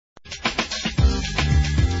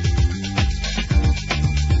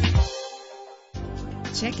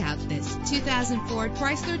Check out this 2004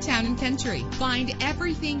 Chrysler Town & Country. Find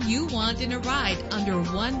everything you want in a ride under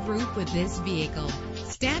one roof with this vehicle.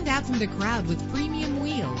 Stand out from the crowd with premium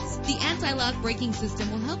wheels. The anti-lock braking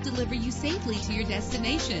system will help deliver you safely to your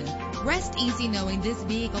destination. Rest easy knowing this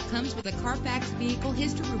vehicle comes with a Carfax Vehicle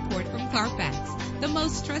History Report from Carfax, the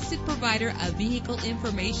most trusted provider of vehicle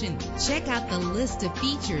information. Check out the list of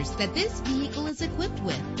features that this vehicle is equipped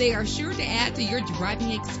with. They are sure to add to your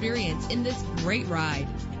driving experience in this great ride.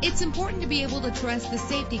 It's important to be able to trust the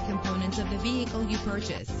safety components of the vehicle you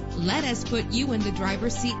purchase. Let us put you in the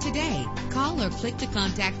driver's seat today. Call or click to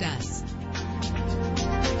contact us.